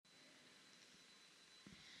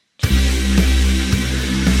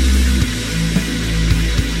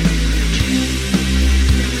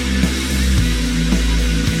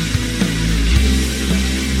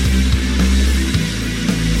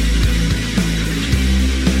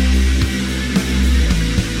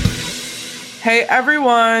Hey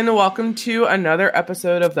everyone, welcome to another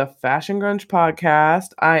episode of the Fashion Grunge podcast.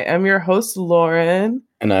 I am your host, Lauren.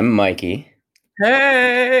 And I'm Mikey.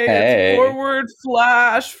 Hey, it's forward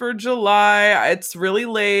flash for July. It's really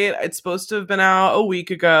late. It's supposed to have been out a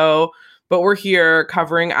week ago, but we're here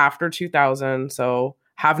covering after 2000, so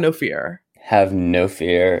have no fear. Have no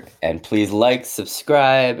fear. And please like,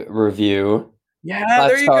 subscribe, review. Yeah,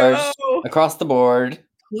 there you go. Across the board.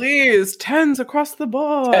 Please, 10s across the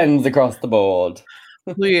board. 10s across the board.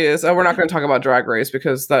 Please. We're not going to talk about Drag Race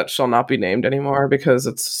because that shall not be named anymore because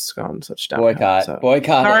it's gone such downhill.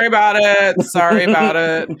 Boycott. Sorry about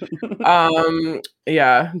it.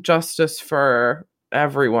 Yeah, justice for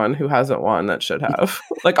everyone who hasn't won that should have.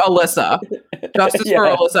 Like Alyssa. Justice for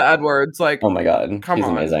Alyssa Edwards. Like, oh my God. Come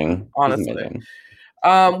on. Amazing. Honestly. Amazing.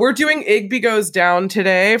 We're doing Igby Goes Down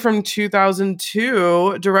today from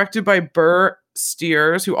 2002, directed by Burr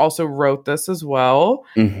Steers, who also wrote this as well.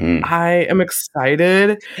 Mm-hmm. I am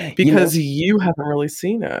excited because you haven't really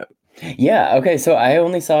seen it. Yeah. Okay. So I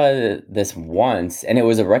only saw this once, and it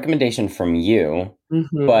was a recommendation from you.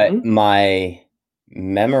 Mm-hmm. But my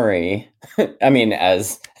memory, I mean,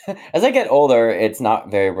 as I get older, it's not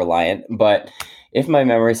very reliant. But if my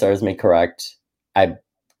memory serves me correct, I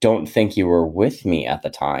don't think you were with me at the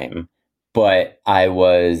time, but I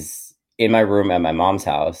was in my room at my mom's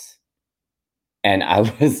house. And I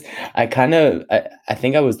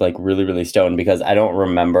think I was like really, really stoned because I don't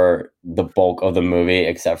remember the bulk of the movie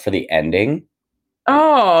except for the ending.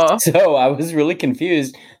 Oh. So I was really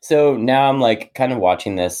confused. So now I'm like kind of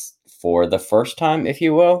watching this for the first time, if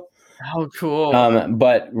you will. Oh, cool.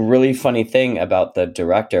 But really funny thing about the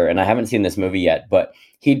director, and I haven't seen this movie yet, but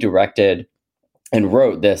he directed and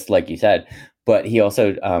wrote this, like you said, but he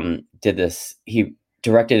also did this. He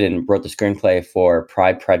directed and wrote the screenplay for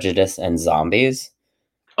Pride, Prejudice, and Zombies.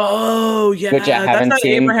 Oh, yeah. Which I haven't that's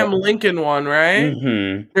seen. Abraham Lincoln one, right?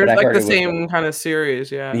 Mm-hmm. There's like the same kind of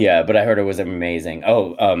series, yeah. Yeah, but I heard it was amazing.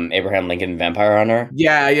 Oh, Abraham Lincoln Vampire Hunter?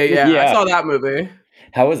 Yeah. I saw that movie.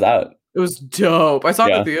 How was that? It was dope. I saw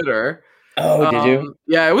it in the theater. Oh, did you?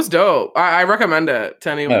 Yeah, it was dope. I recommend it to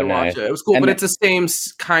anyone to watch it. It was cool, but it's the same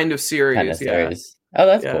kind of series. Series. Oh,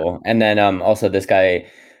 that's cool. And then also this guy,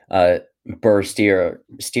 Burr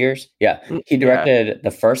Steers. Yeah. He directed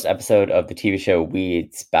the first episode of the TV show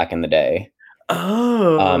Weeds back in the day.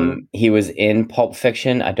 Oh. He was in Pulp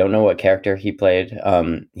Fiction. I don't know what character he played.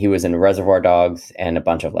 He was in Reservoir Dogs and a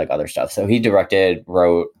bunch of like other stuff. So he directed,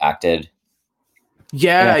 wrote, acted.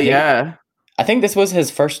 Yeah. I think this was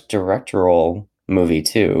his first directorial movie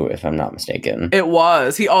too, if I'm not mistaken. It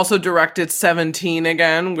was. He also directed 17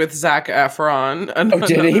 again with Zac Efron. Oh,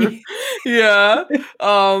 did he? Yeah.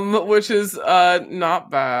 Which is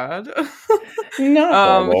not bad. Not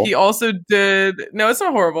horrible. He also did. No, it's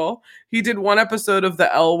not horrible. He did one episode of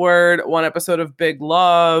The L Word, one episode of Big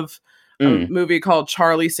Love, a movie called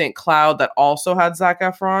Charlie St. Cloud that also had Zac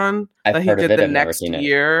Efron that he did the next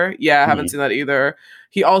year. Yeah, I haven't seen that either.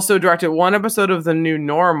 He also directed one episode of The New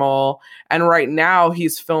Normal, and right now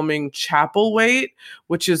he's filming Chapelwaite,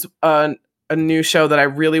 which is a new show that I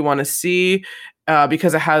really want to see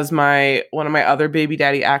because it has one of my other baby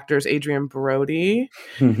daddy actors, Adrian Brody.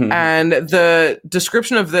 And the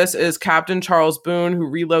description of this is Captain Charles Boone,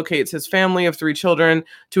 who relocates his family of 3 children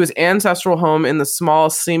to his ancestral home in the small,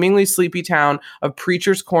 seemingly sleepy town of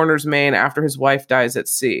Preacher's Corners, Maine, after his wife dies at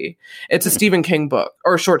sea. It's a Stephen King book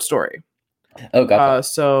or short story. Oh, gotcha.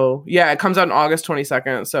 So yeah, it comes out on August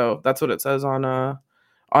 22nd. So that's what it says on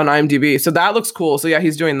IMDb. So that looks cool. So yeah,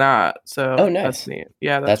 he's doing that. So nice. That's neat.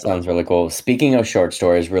 Yeah, that sounds really cool. Speaking of short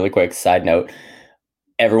stories, really quick side note: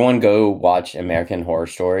 everyone go watch American Horror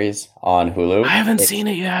Stories on Hulu. I haven't seen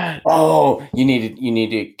it yet. Oh, you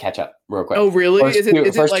need to catch up real quick. Oh, really? Is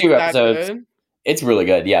it like 2 episodes? Good? It's really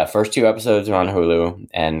good. Yeah, first 2 episodes are on Hulu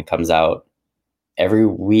and comes out every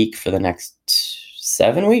week for the next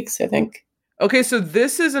 7 weeks, I think. Okay, so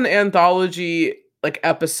this is an anthology, like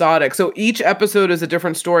episodic. So each episode is a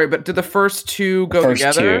different story, but did the first 2 go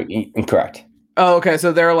together? 2, correct. Oh, okay.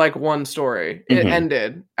 So they're like one story. It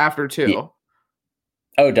ended after 2. Yeah.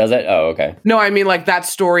 Oh, does it? Oh, okay. No, I mean like that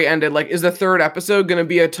story ended. Like, is the 3rd episode going to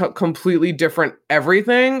be a completely different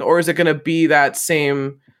everything, or is it going to be that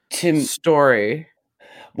same story?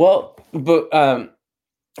 Well, but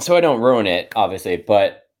so I don't ruin it, obviously,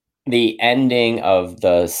 but the ending of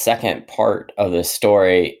the second part of the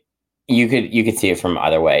story, you could see it from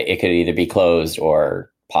either way. It could either be closed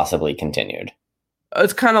or possibly continued.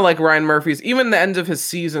 It's kind of like Ryan Murphy's. Even the ends of his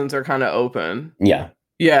seasons are kind of open. Yeah.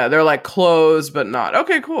 Yeah, they're like closed, but not.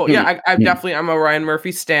 Okay, cool. Yeah, I'm a Ryan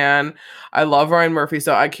Murphy stan. I love Ryan Murphy,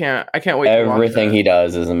 so I can't wait to watch Everything it. he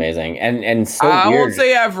does is amazing, and so I weird. won't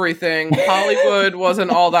say everything. Hollywood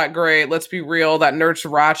wasn't all that great. Let's be real. That Nurse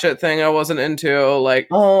Ratched thing I wasn't into. Like,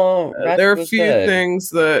 there are a few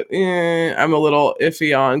things that I'm a little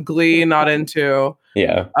iffy on. Glee, not into.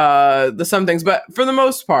 Yeah. Some things, but for the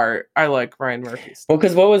most part, I like Ryan Murphy's. Well,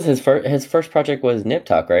 because what was his first project was Nip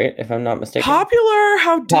Tuck, right? If I'm not mistaken. Popular,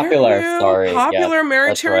 how dare you? Sorry. Popular, yes,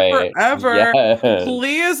 Mary Cherry right. Forever. Yes.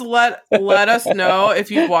 Please let us know if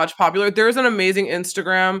you watch Popular. There's an amazing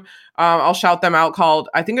Instagram. I'll shout them out called,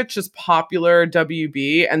 I think it's just Popular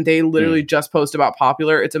WB, and they literally just post about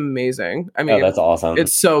Popular. It's amazing. I mean, that's awesome.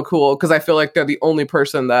 It's so cool because I feel like they're the only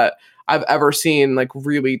person that I've ever seen like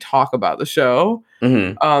really talk about the show.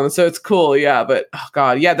 So it's cool, yeah. But oh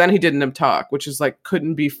god, yeah. Then he did Nip Tuck, which is like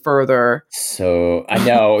couldn't be further. So I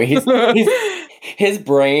know he's his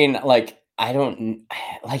brain, like I don't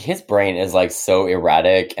like his brain is like so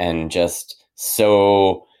erratic and just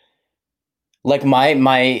so like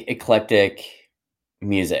my eclectic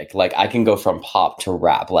music. Like I can go from pop to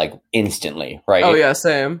rap like instantly, right? Oh yeah,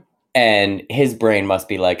 same. And his brain must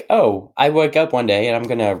be like, oh, I wake up one day and I'm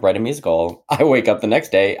going to write a musical. I wake up the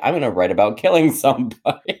next day, I'm going to write about killing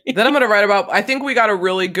somebody. Then I'm going to write about, I think we got a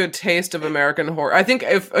really good taste of American Horror. I think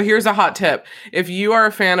here's a hot tip. If you are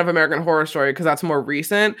a fan of American Horror Story, because that's more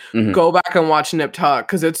recent, go back and watch Nip Tuck,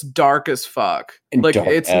 because it's dark as fuck. Like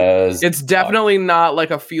it's definitely not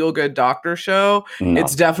like a feel-good doctor show. No.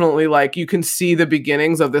 It's definitely like you can see the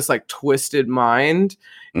beginnings of this like twisted mind.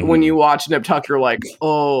 When you watch Nip Tuck, you're like,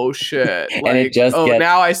 oh shit. Like, and it just gets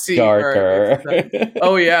now I see darker.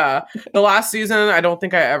 Oh yeah. The last season, I don't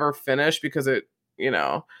think I ever finished because it,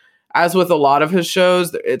 as with a lot of his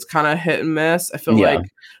shows, it's kind of hit and miss. I feel like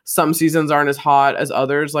some seasons aren't as hot as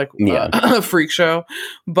others, like Freak Show.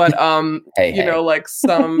 But like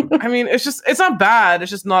some, I mean, it's not bad. It's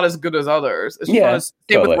just not as good as others. It's just not as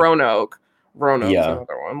same with Roanoke. Roanoke's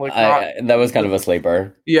another one. Like that was kind of a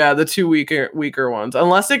sleeper. Yeah, the two weaker ones.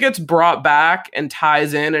 Unless it gets brought back and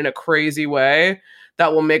ties in a crazy way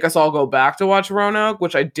that will make us all go back to watch Roanoke,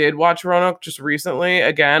 which I did watch Roanoke just recently.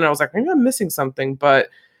 Again, I was like, maybe I'm missing something, but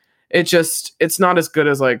it's not as good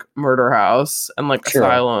as like Murder House and like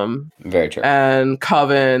Asylum. Very true. And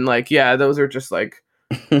Coven. Like, yeah, those are just like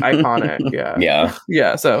iconic.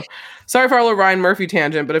 Yeah. So sorry for our little Ryan Murphy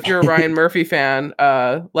tangent, but if you're a Ryan Murphy fan,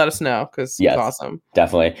 let us know because it's awesome.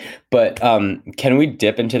 Definitely. But can we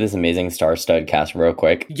dip into this amazing star-studded cast real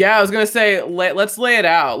quick? Yeah, I was gonna say let's lay it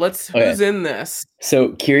out. Who's in this?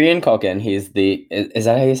 So Kieran Culkin, he's the is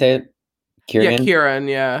that how you say it? Kieran? Yeah, Kieran.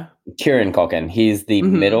 Yeah, Kieran Culkin. He's the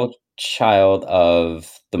middle child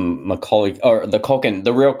of the Macaulay or the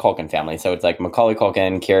real Culkin family. So it's like Macaulay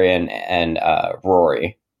Culkin, Kieran, and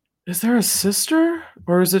Rory. Is there a sister,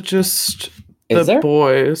 or is it just the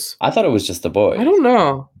boys? I thought it was just the boys. I don't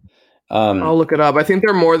know. I'll look it up. I think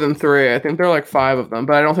there are more than 3. I think there are like 5 of them,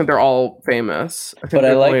 but I don't think they're all famous. I think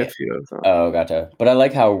there's only a few of them. Oh, gotcha. But I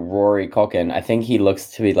like how Rory Culkin, I think he looks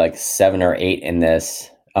to be like 7 or 8 in this.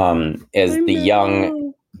 Is the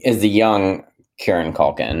young Kieran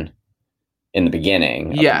Culkin in the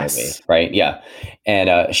beginning of the movie, right? Yeah.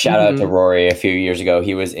 And shout out to Rory. A few years ago,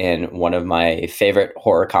 he was in one of my favorite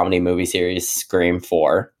horror comedy movie series, Scream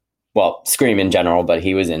 4. Well, Scream in general, but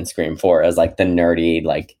he was in Scream 4 as like the nerdy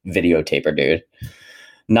like videotaper dude.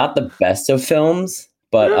 Not the best of films,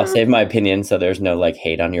 but I'll save my opinion so there's no like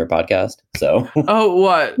hate on your podcast. So oh,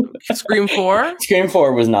 what? Scream 4? Scream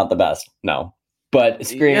 4 was not the best. No. But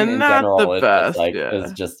Scream in general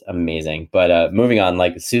is just amazing. But moving on,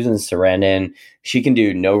 like Susan Sarandon, she can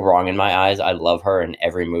do no wrong in my eyes. I love her in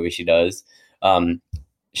every movie she does.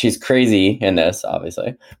 She's crazy in this,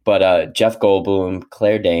 obviously. But Jeff Goldblum,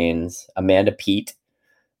 Claire Danes, Amanda Peet,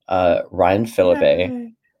 Ryan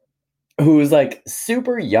Phillippe, who's like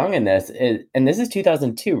super young in this. And this is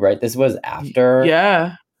 2002, right? This was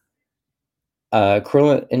after...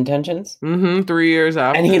 Cruel Intentions. 3 years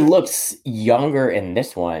after, and he looks younger in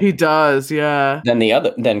this one. He does, yeah.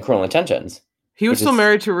 Than Cruel Intentions. He was still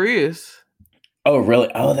married to Reese. Oh, really?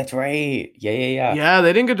 Oh, that's right. Yeah. Yeah,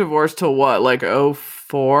 they didn't get divorced till what, like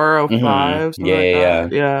 04, 05?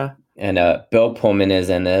 Yeah. And Bill Pullman is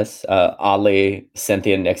in this. Oddly,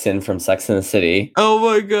 Cynthia Nixon from Sex and the City. Oh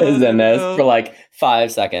my god, is in this for like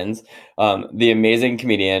 5 seconds. The amazing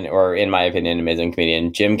comedian, or in my opinion, amazing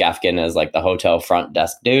comedian, Jim Gaffigan is like the hotel front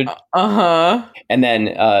desk dude. And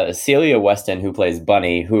then Celia Weston, who plays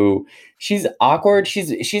Bunny, who she's awkward.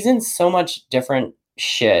 She's in so much different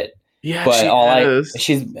shit. Yeah, but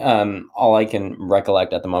all I can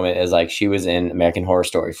recollect at the moment is like she was in American Horror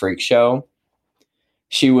Story Freak Show.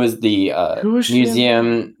 She was the Who was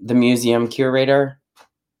the museum curator.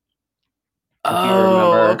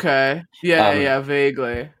 Oh, okay. Yeah,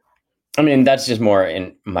 vaguely. I mean, that's just more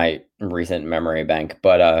in my recent memory bank,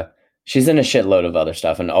 but she's in a shitload of other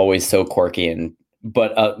stuff and always so quirky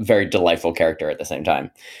but a very delightful character at the same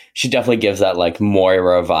time. She definitely gives that like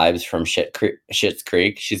Moira vibes from Schitt's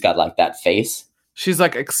Creek. She's got like that face. She's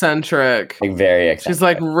like eccentric. Like very eccentric. She's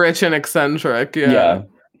like rich and eccentric. Yeah.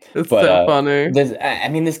 It's so funny.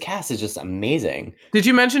 This cast is just amazing. Did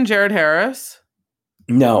you mention Jared Harris?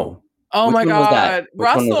 No. Oh my God.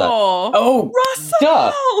 Russell. Oh, Russell.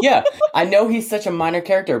 Duh. Yeah. I know he's such a minor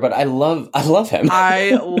character, but I love him.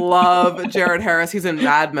 I love Jared Harris. He's in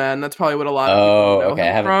Mad Men. That's probably what a lot of people know him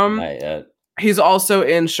I haven't from. seen that yet. He's also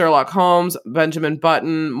in Sherlock Holmes, Benjamin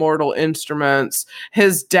Button, Mortal Instruments.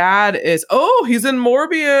 His dad is he's in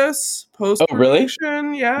Morbius. Post-production. Oh,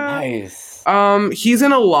 really? Yeah. Nice. He's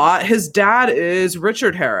in a lot. His dad is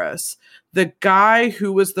Richard Harris, the guy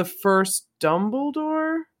who was the first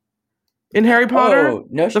Dumbledore in Harry Potter. Oh,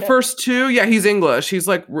 no shit. The first two. Yeah, he's English. He's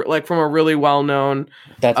like from a really well-known.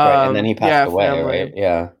 That's right. And then he passed away, family. Right?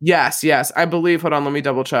 Yeah. Yes. I believe, hold on, let me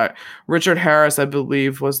double check. Richard Harris, I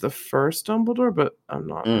believe, was the first Dumbledore, but I'm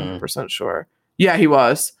not 100% sure. Yeah, he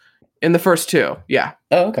was. In the first two. Yeah.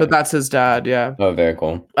 Oh, okay. But that's his dad, yeah. Oh, very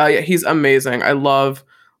cool. Yeah, he's amazing. I love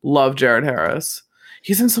Jared Harris.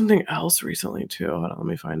 He's in something else recently, too. Hold on, let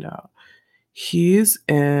me find out. He's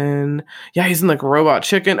in like Robot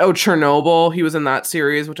Chicken. Oh, Chernobyl. He was in that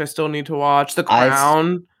series, which I still need to watch. The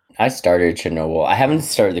Crown. I started Chernobyl. I haven't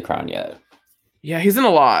started The Crown yet. Yeah, he's in a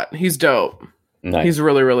lot. He's dope. Nice. He's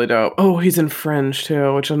really, really dope. Oh, he's in Fringe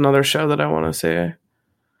too, which is another show that I want to see.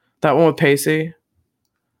 That one with Pacey.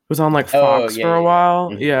 Was on like Fox for a while.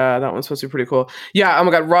 Mm-hmm. Yeah, that one's supposed to be pretty cool. Yeah, oh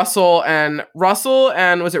my God, Russell and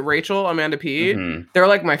was it Rachel, Amanda Peet? Mm-hmm. They're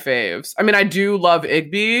like my faves. I mean, I do love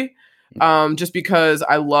Igby. Just because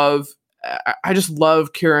I just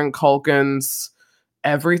love Kieran Culkin's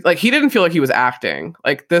he didn't feel like he was acting.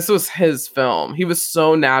 Like this was his film. He was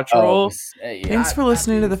so natural. Thanks for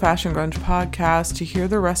listening to the Fashion Grunge podcast. To hear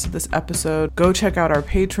the rest of this episode, go check out our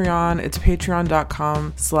Patreon. It's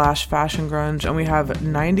patreon.com/fashiongrunge. And we have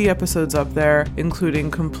 90 episodes up there, including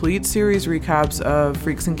complete series recaps of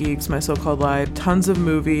Freaks and Geeks, My So-Called Life, tons of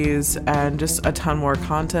movies, and just a ton more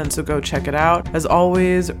content. So go check it out. As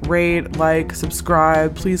always, rate, like,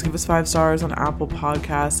 subscribe. Please give us 5 stars on Apple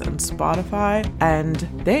Podcasts and Spotify. And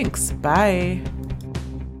thanks. Bye.